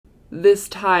This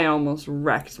tie almost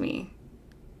wrecked me.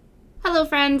 Hello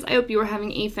friends, I hope you are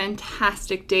having a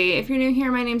fantastic day. If you're new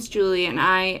here, my name's Julie and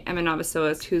I am a novice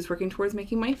sewist who's working towards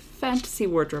making my fantasy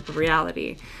wardrobe a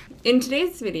reality. In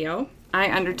today's video, I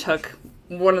undertook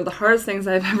one of the hardest things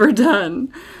I've ever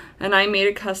done, and I made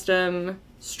a custom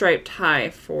striped tie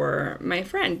for my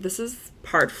friend. This is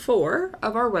part 4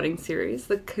 of our wedding series,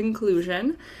 the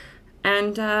conclusion,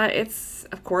 and it's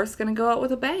of course gonna go out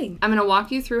with a bang. I'm gonna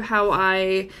walk you through how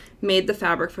I made the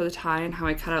fabric for the tie and how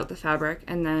I cut out the fabric,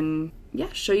 and then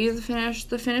show you the finished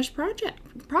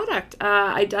product.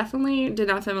 I definitely did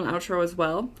not film an outro as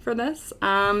well for this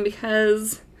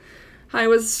because I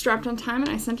was strapped on time and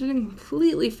I sent it and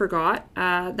completely forgot.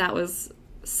 That was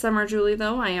summer Julie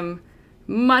though. I am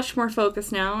much more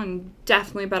focused now and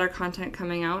definitely better content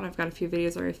coming out. I've got a few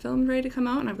videos already filmed ready to come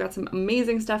out, and I've got some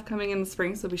amazing stuff coming in the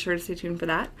spring, so be sure to stay tuned for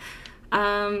that.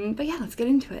 But yeah, let's get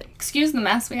into it. Excuse the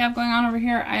mess we have going on over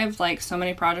here. I have like so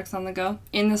many projects on the go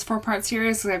in this 4-part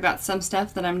series because I've got some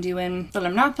stuff that I'm doing that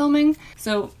I'm not filming,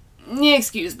 so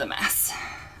excuse the mess.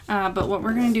 But what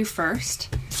we're going to do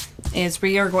first is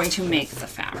we are going to make the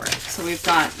fabric. So we've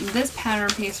got this pattern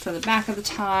piece for the back of the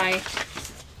tie,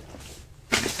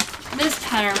 this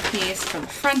pattern piece for the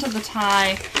front of the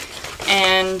tie,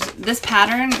 and this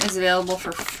pattern is available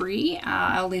for free.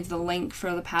 I'll leave the link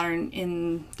for the pattern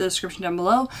in the description down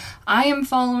below. I am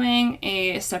following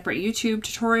a separate YouTube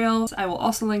tutorial. I will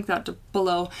also link that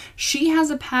below. She has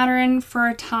a pattern for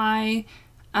a tie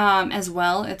as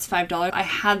well. It's $5. I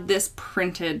had this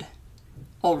printed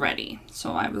already,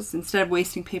 so I was, instead of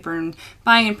wasting paper and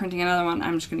buying and printing another one,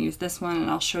 I'm just going to use this one, and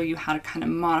I'll show you how to kind of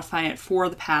modify it for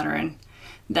the pattern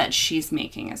that she's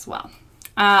making as well.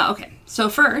 Okay, so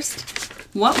first,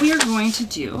 what we are going to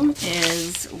do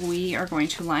is we are going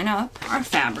to line up our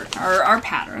fabric, our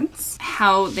patterns,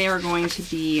 how they are going to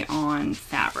be on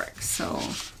fabric. So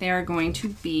they are going to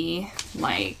be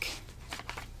like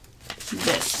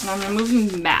this. And I'm going to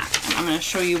move them back, and I'm going to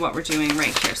show you what we're doing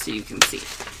right here so you can see.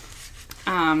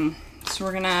 So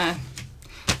we're going to,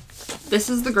 this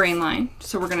is the grain line,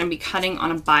 so we're going to be cutting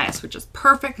on a bias, which is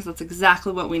perfect because that's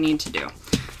exactly what we need to do.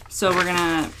 So we're going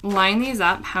to line these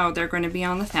up how they're going to be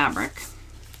on the fabric,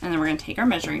 and then we're going to take our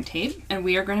measuring tape and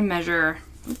we are going to measure,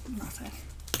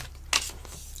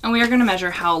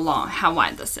 how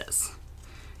wide this is.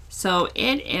 So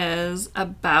it is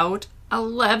about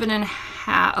 11 and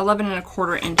a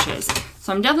quarter inches.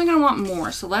 So I'm definitely going to want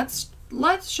more. So let's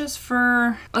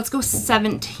go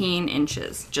 17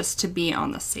 inches just to be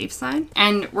on the safe side.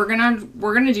 And we're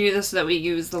gonna do this so that we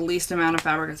use the least amount of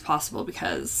fabric as possible,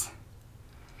 because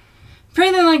for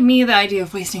anything like me, the idea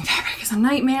of wasting fabric is a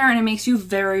nightmare and it makes you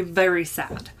very, very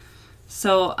sad.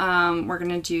 So we're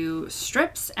gonna do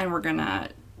strips and we're gonna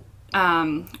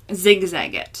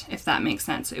zigzag it, if that makes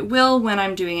sense. It will, when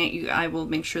I'm doing it, I will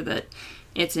make sure that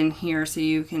it's in here so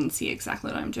you can see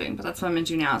exactly what I'm doing. But that's what I'm going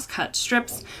to do now, is cut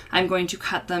strips. I'm going to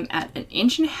cut them at 1.5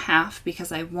 inches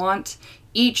because I want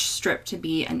each strip to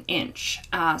be 1 inch.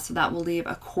 So that will leave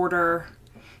a quarter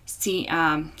seam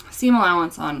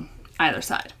allowance on either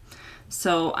side.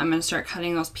 So I'm going to start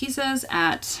cutting those pieces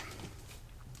at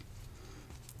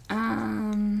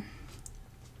 18,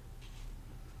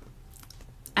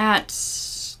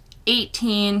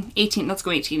 let's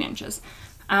go 18 inches.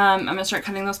 I'm going to start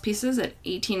cutting those pieces at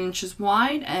 18 inches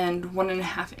wide and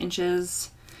 1.5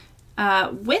 inches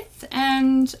width,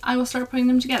 and I will start putting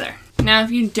them together. Now,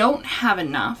 if you don't have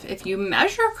enough, if you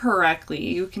measure correctly,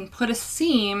 you can put a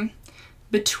seam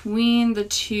between the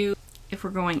two. If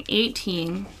we're going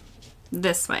 18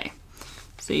 this way,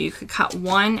 so you could cut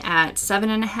one at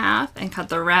 7.5 and cut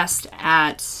the rest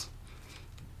at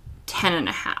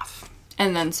 10.5.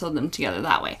 and then sew them together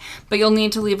that way. But you'll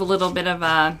need to leave a little bit of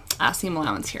a seam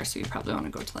allowance here, so you probably want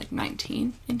to go to like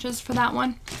 19 inches for that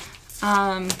one. So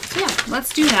yeah,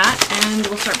 let's do that, and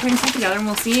we'll start putting stuff together, and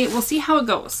we'll see how it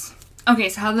goes. Okay,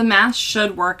 so how the math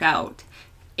should work out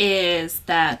is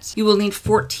that you will need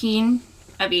 14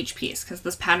 of each piece, because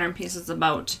this pattern piece is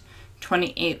about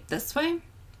 28 this way.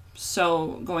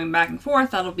 So going back and forth,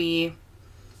 that'll be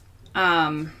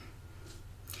 14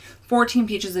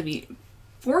 pieces of each.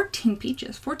 14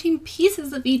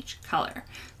 pieces of each color.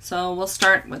 So we'll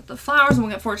start with the flowers and we'll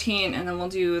get 14, and then we'll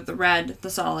do the red, the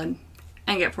solid,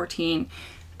 and get 14.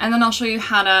 And then I'll show you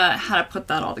how to put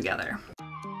that all together.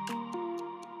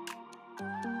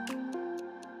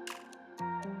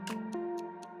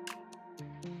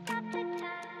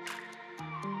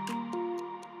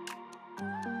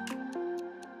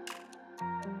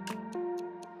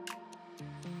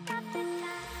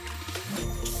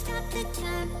 the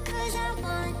time, 'cause I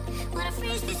wanna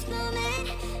freeze this moment.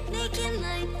 Make it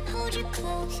mine, hold you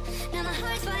close. Now my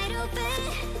heart's wide open.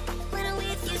 When I'm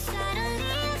with you, suddenly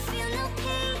I feel no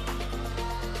pain.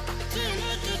 Do you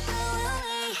make it go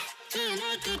away? Do you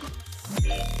make it?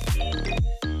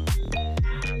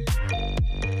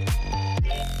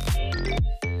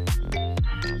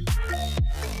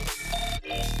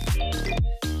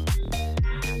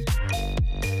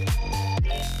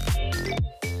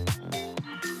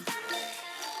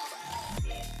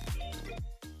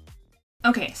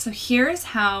 Okay, so here's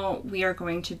how we are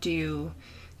going to do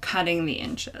cutting the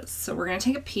inches. So we're going to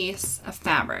take a piece of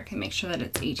fabric and make sure that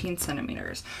it's 18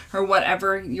 centimeters or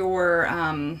whatever your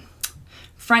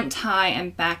front tie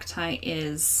and back tie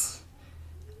is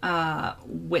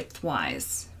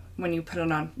width-wise when you put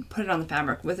it on the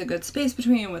fabric, with a good space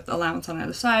between, with allowance on the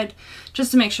other side,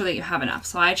 just to make sure that you have enough.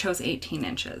 So I chose 18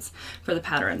 inches for the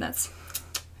pattern that's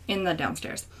in the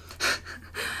downstairs.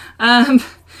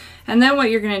 And then what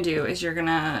you're going to do is you're going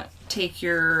to take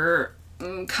your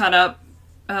cut up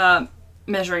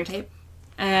measuring tape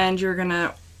and you're going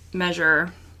to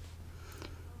measure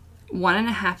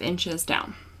 1.5 inches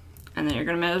down. And then you're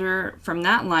going to measure from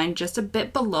that line just a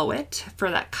bit below it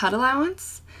for that cut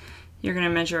allowance. You're going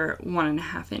to measure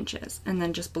 1.5 inches. And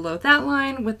then just below that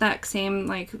line with that same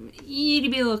like itty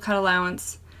bitty little cut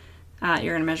allowance,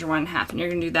 you're going to measure 1.5. And you're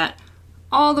going to do that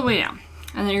all the way down.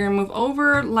 And then you're going to move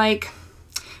over like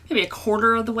maybe a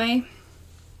quarter of the way,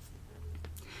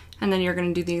 and then you're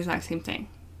going to do the exact same thing,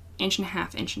 1.5 inches,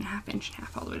 1.5 inches, 1.5 inches,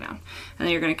 all the way down, and then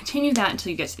you're going to continue that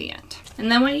until you get to the end.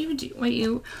 And then you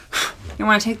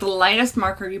want to take the lightest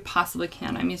marker you possibly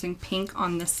can. I'm using pink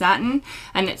on the satin,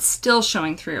 and it's still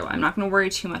showing through. I'm not going to worry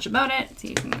too much about it. So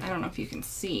I don't know if you can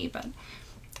see, but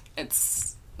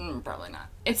it's probably not.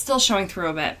 It's still showing through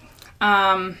a bit.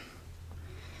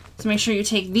 So make sure you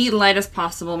take the lightest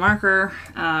possible marker.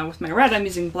 With my red, I'm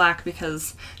using black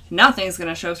because nothing's going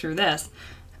to show through this.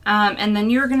 And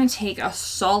then you're going to take a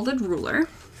solid ruler.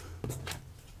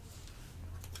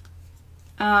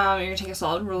 You're going to take a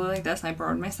solid ruler like this. I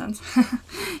borrowed my son's.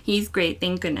 He's great,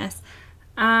 thank goodness.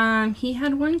 He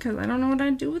had one because I don't know what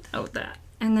I'd do without that.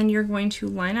 And then you're going to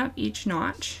line up each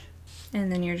notch.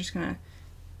 And then you're just going to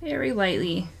very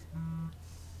lightly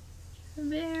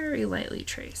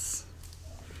trace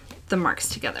the marks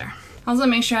together. Also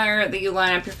make sure that you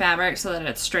line up your fabric so that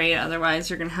it's straight, otherwise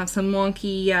you're gonna have some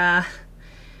wonky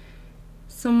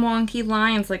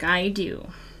lines like I do.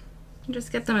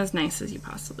 Just get them as nice as you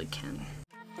possibly can.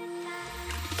 And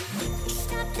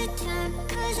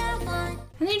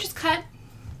then you just cut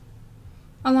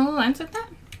along the lines like that.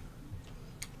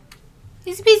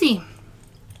 Easy peasy.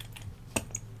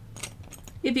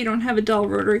 If you don't have a dull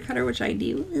rotary cutter, which I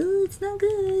do, it's not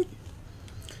good.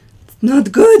 It's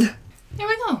not good. There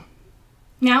we go.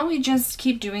 Now we just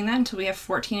keep doing that until we have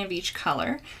 14 of each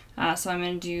color. So I'm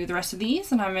going to do the rest of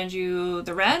these, and I'm going to do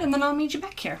the red, and then I'll meet you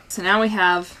back here. So now we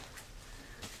have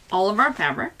all of our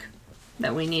fabric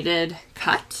that we needed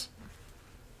cut,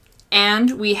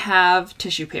 and we have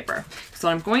tissue paper. So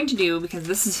what I'm going to do, because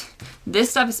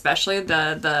this stuff especially,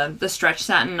 the stretch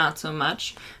satin not so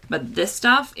much, but this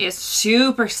stuff is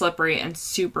super slippery and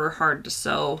super hard to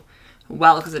sew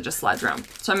well because it just slides around.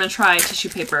 So I'm going to try tissue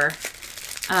paper.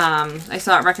 I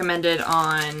saw it recommended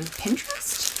on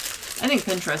Pinterest. I think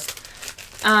Pinterest.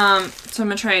 So I'm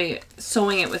going to try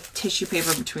sewing it with tissue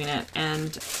paper between it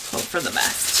and hope for the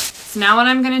best. So now what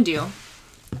I'm going to do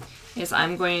is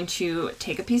I'm going to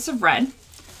take a piece of red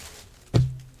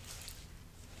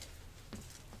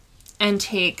and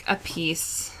take a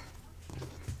piece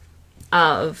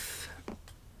of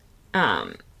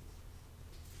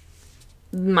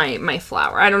my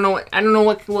flour. I don't know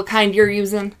what kind you're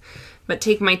using, but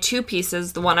take my two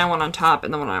pieces, the one I want on top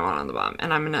and the one I want on the bottom,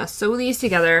 and I'm gonna sew these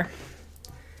together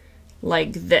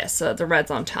like this, so that the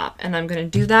red's on top, and I'm gonna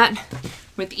do that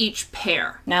with each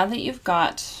pair. Now that you've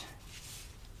got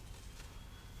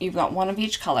one of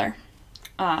each color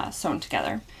sewn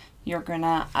together, you're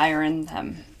gonna iron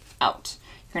them out.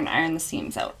 You're gonna iron the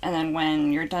seams out, and then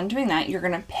when you're done doing that, you're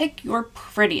gonna pick your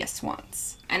prettiest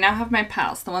ones. I now have my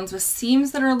piles, the ones with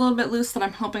seams that are a little bit loose that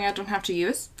I'm hoping I don't have to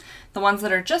use, the ones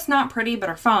that are just not pretty but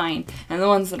are fine, and the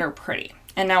ones that are pretty.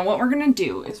 And now what we're gonna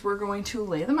do is we're going to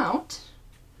lay them out.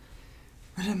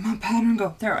 Where did my pattern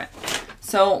go? There it went.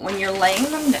 So when you're laying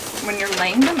them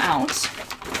out,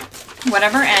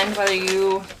 whatever end,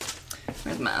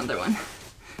 where's my other one?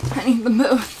 I need them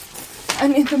both. I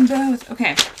need them both.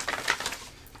 Okay.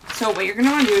 So what you're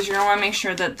gonna want to do is you're gonna want to make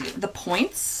sure that the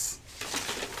points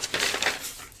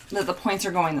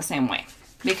are going the same way,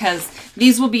 because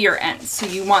these will be your ends. So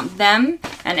you want them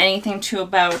and anything to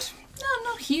about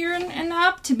here and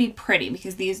up to be pretty,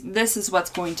 because this is what's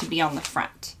going to be on the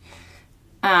front.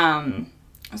 So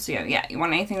yeah, you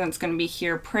want anything that's going to be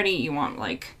here pretty. You want,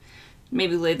 like,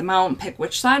 maybe lay them out and pick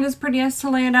which side is prettiest to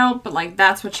lay it out, but like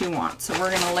that's what you want. So we're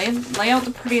going to lay out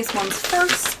the prettiest ones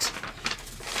first,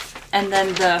 and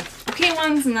then the okay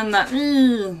ones, and then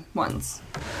the ones.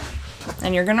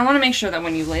 And you're going to want to make sure that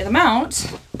when you lay them out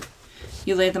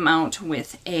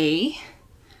with a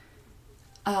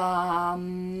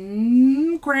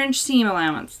 1/4 inch seam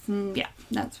allowance. Yeah,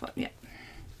 that's what, yeah.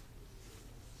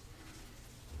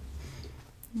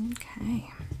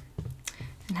 Okay.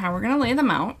 And how we're going to lay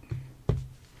them out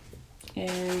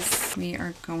is we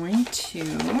are going to,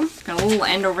 got a little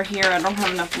end over here. I don't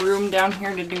have enough room down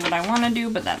here to do what I want to do,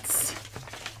 but that is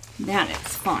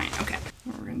fine. Okay.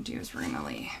 What we're going to do is we're going to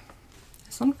lay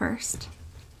this one first.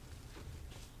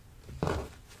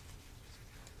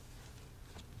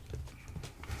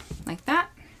 Like that.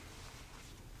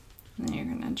 And then you're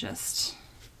going to just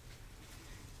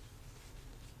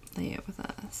lay it with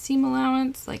a seam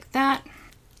allowance like that.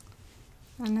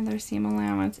 Another seam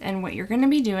allowance. And what you're going to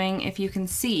be doing, if you can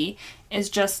see, is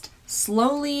just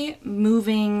slowly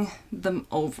moving them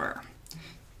over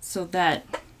so that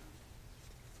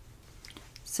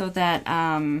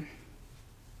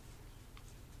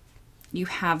you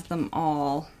have them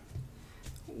all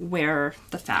where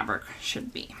the fabric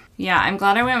should be. Yeah, I'm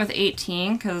glad I went with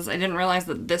 18 because I didn't realize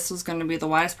that this was going to be the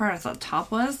widest part. I thought the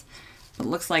top was, but it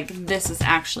looks like this is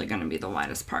actually going to be the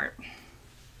widest part.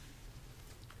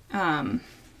 And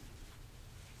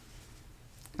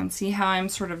see how I'm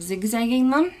sort of zigzagging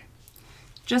them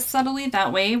just subtly.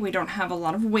 That way we don't have a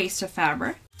lot of waste of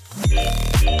fabric.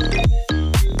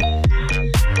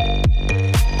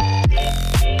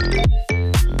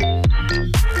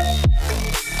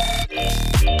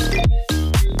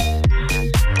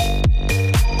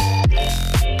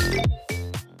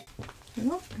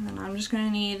 And then I'm just going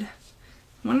to need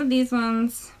one of these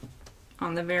ones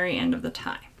on the very end of the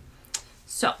tie.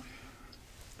 So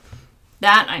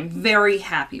that I'm very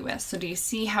happy with. So do you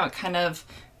see how it kind of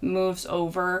moves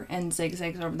over and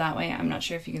zigzags over that way? I'm not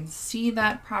sure if you can see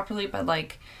that properly, but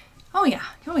like, oh yeah,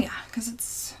 because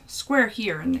it's square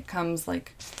here and it comes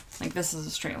like this is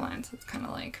a straight line. So it's kind of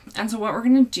like, and so what we're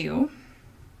going to do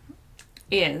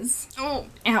is, oh,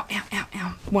 ow, ow, ow,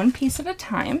 ow, one piece at a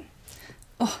time.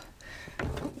 Oh,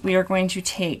 we are going to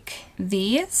take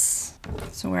these,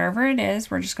 so wherever it is,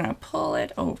 we're just going to pull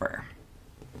it over.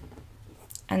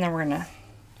 And then we're going to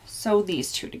sew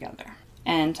these two together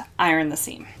and iron the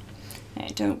seam. I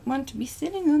don't want to be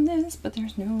sitting on this, but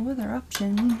there's no other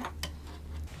option.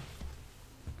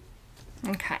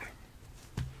 Okay.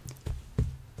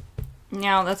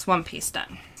 Now that's one piece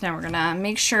done. Now we're going to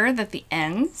make sure that the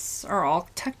ends are all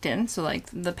tucked in. So like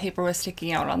the paper was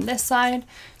sticking out on this side.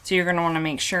 So you're going to want to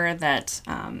make sure that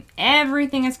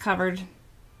everything is covered.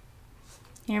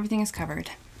 Everything is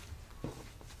covered.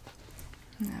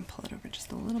 And pull it over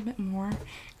just a little bit more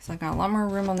because I've got a lot more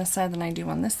room on this side than I do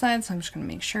on this side. So I'm just going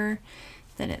to make sure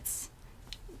that it's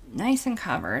nice and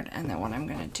covered. And then what I'm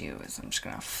going to do is I'm just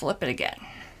going to flip it again.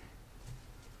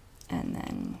 And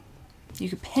then you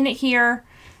could pin it here.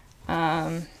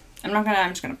 I'm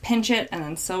just going to pinch it and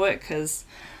then sew it because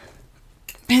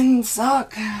pins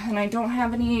suck and I don't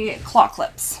have any claw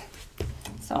clips.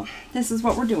 So this is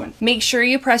what we're doing. Make sure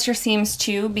you press your seams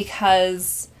too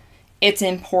because it's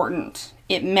important.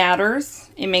 It matters.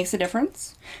 It makes a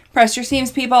difference. Press your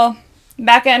seams, people.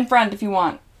 Back and front if you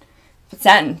want. If it's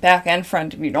satin, back and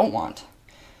front if you don't want.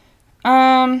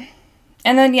 And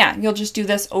then, yeah, you'll just do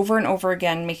this over and over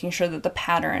again, making sure that the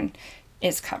pattern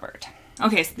is covered.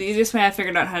 Okay, so the easiest way I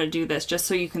figured out how to do this, just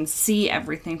so you can see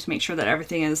everything to make sure that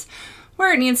everything is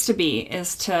where it needs to be,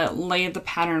 is to lay the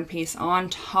pattern piece on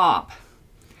top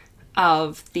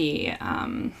of the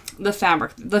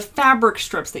fabric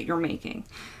strips that you're making.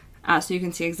 So you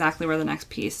can see exactly where the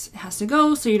next piece has to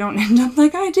go, so you don't end up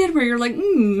like I did, where you're like,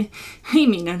 I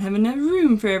may not have enough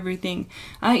room for everything.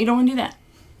 You don't want to do that.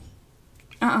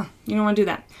 You don't want to do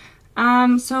that.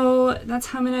 So that's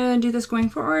how I'm going to do this going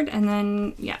forward. And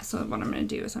then, yeah, so what I'm going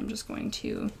to do is I'm just going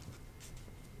to,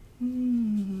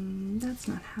 that's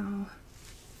not how,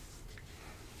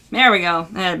 there we go.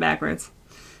 I had it backwards.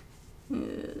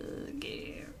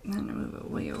 Okay. I'm going to move it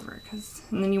way over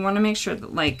and then you want to make sure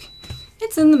that like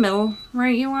it's in the middle,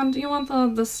 right? You want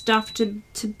the stuff to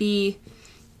be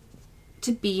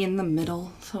in the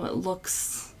middle so it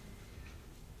looks,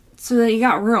 so that you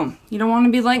got room. You don't want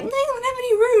to be like, I don't have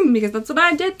any room, because that's what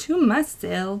I did to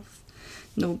myself.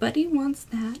 Nobody wants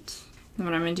that. And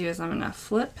what I'm going to do is I'm going to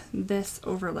flip this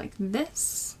over like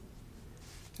this.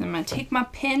 I'm going to take my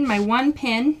pin, my one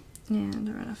pin, and I'm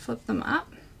going to flip them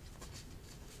up.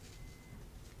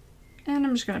 And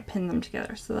I'm just going to pin them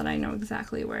together so that I know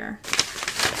exactly where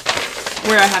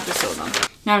I have to sew them.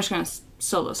 Now I'm just going to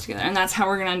sew those together. And that's how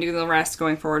we're going to do the rest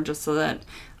going forward, just so that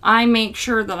I make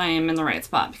sure that I am in the right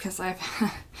spot, because I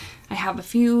have a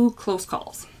few close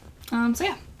calls. So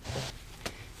yeah.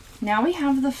 Now we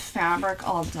have the fabric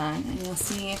all done, and you'll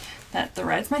see that the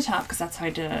red's my top, because that's how I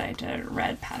did it. I did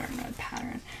red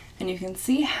pattern. And you can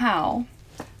see how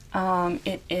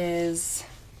it is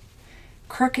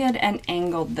crooked and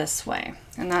angled this way.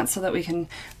 And that's so that we can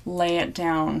lay it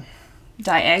down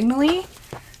diagonally.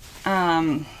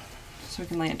 So we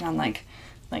can lay it down like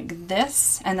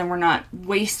this, and then we're not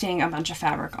wasting a bunch of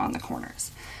fabric on the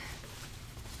corners.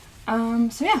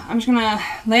 So yeah, I'm just gonna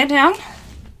lay it down,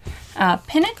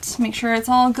 pin it, make sure it's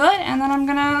all good, and then I'm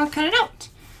gonna cut it out.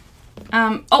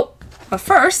 Oh, but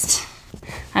first,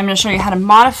 I'm gonna show you how to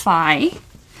modify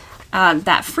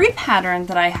that free pattern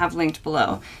that I have linked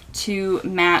below to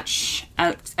match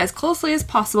as closely as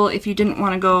possible. If you didn't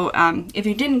want to go, if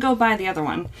you didn't go by the other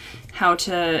one, how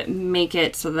to make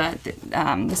it so that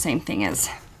the same thing is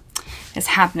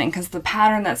happening, because the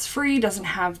pattern that's free doesn't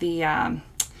have the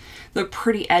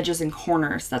pretty edges and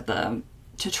corners that the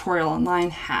tutorial online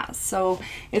has. So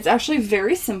it's actually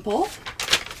very simple.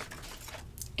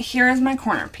 Here is my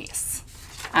corner piece.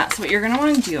 So what you're going to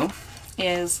want to do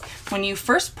is, when you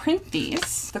first print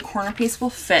these, the corner piece will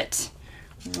fit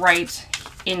right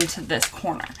into this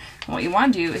corner. And what you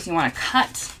want to do is you want to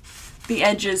cut the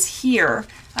edges here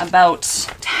about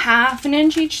 1/2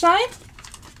 inch each side.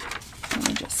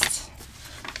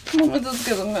 Let me just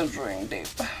get a measuring tape.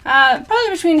 Probably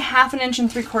between 1/2 inch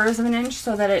and 3/4 inch,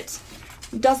 so that it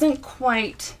doesn't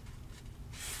quite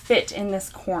fit in this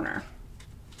corner,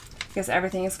 because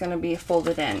everything is going to be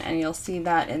folded in, and you'll see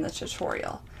that in the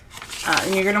tutorial.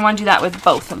 And you're going to want to do that with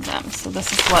both of them. So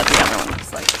this is what the other one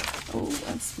looks like. Oh,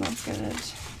 let's get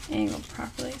it angled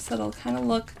properly. So it'll kind of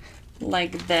look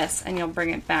like this, and you'll bring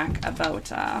it back about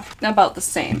the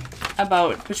same,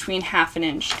 about between 1/2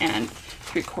 inch and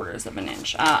 3/4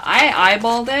 inch. I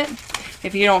eyeballed it.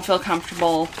 If you don't feel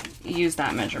comfortable, use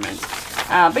that measurement.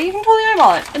 But you can totally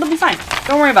eyeball it. It'll be fine.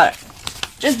 Don't worry about it.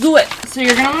 Just do it. So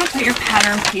you're going to want to put your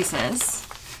pattern pieces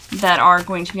that are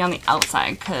going to be on the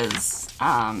outside, because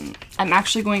I'm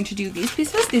actually going to do these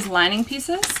pieces, these lining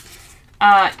pieces,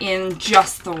 in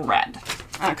just the red,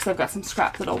 because I've got some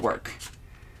scrap that'll work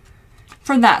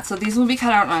for that. So these will be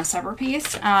cut out on a separate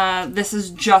piece. This is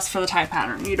just for the tie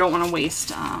pattern. You don't want to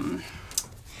waste,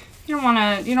 you don't want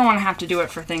to have to do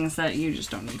it for things that you just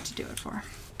don't need to do it for,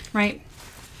 right?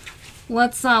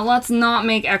 Let's not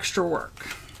make extra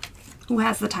work. Who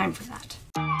has the time for that?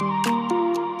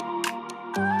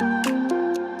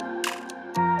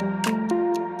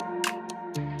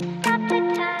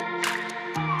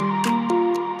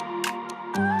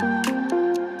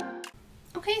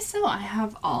 Okay, so I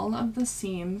have all of the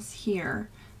seams here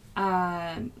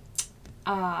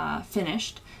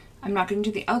finished. I'm not going to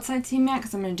do the outside seam yet,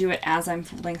 because I'm going to do it as I'm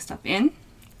folding stuff in.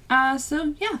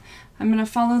 So yeah, I'm going to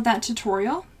follow that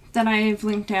tutorial that I've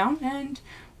linked down, and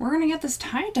we're going to get this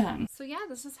tie done. So yeah,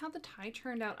 this is how the tie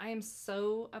turned out. I am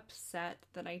so upset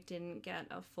that I didn't get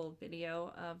a full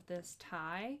video of this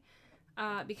tie,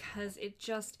 because it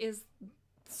just is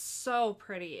so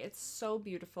pretty. It's so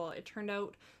beautiful. It turned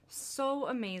out so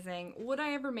amazing. Would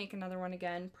I ever make another one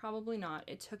again? Probably not.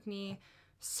 It took me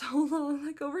so long,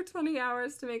 like over 20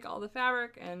 hours, to make all the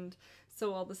fabric and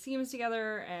sew all the seams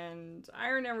together and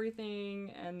iron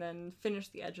everything and then finish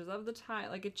the edges of the tie.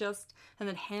 Like it just, and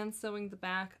then hand sewing the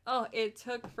back. Oh, it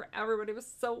took forever, but it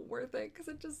was so worth it, because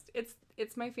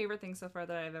it's my favorite thing so far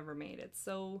that I've ever made. It's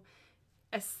so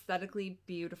aesthetically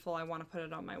beautiful. I want to put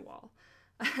it on my wall.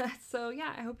 So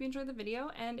yeah, I hope you enjoyed the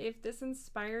video, and if this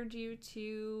inspired you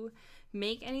to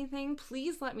make anything,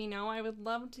 please let me know. I would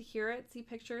love to hear it, see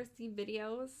pictures, see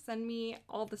videos, send me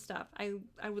all the stuff. I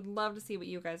would love to see what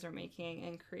you guys are making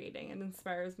and creating. It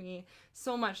inspires me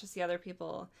so much to see other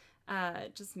people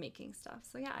just making stuff.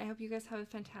 So yeah, I hope you guys have a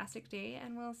fantastic day,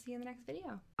 and we'll see you in the next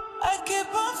video. I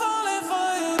keep on falling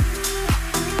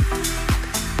for you.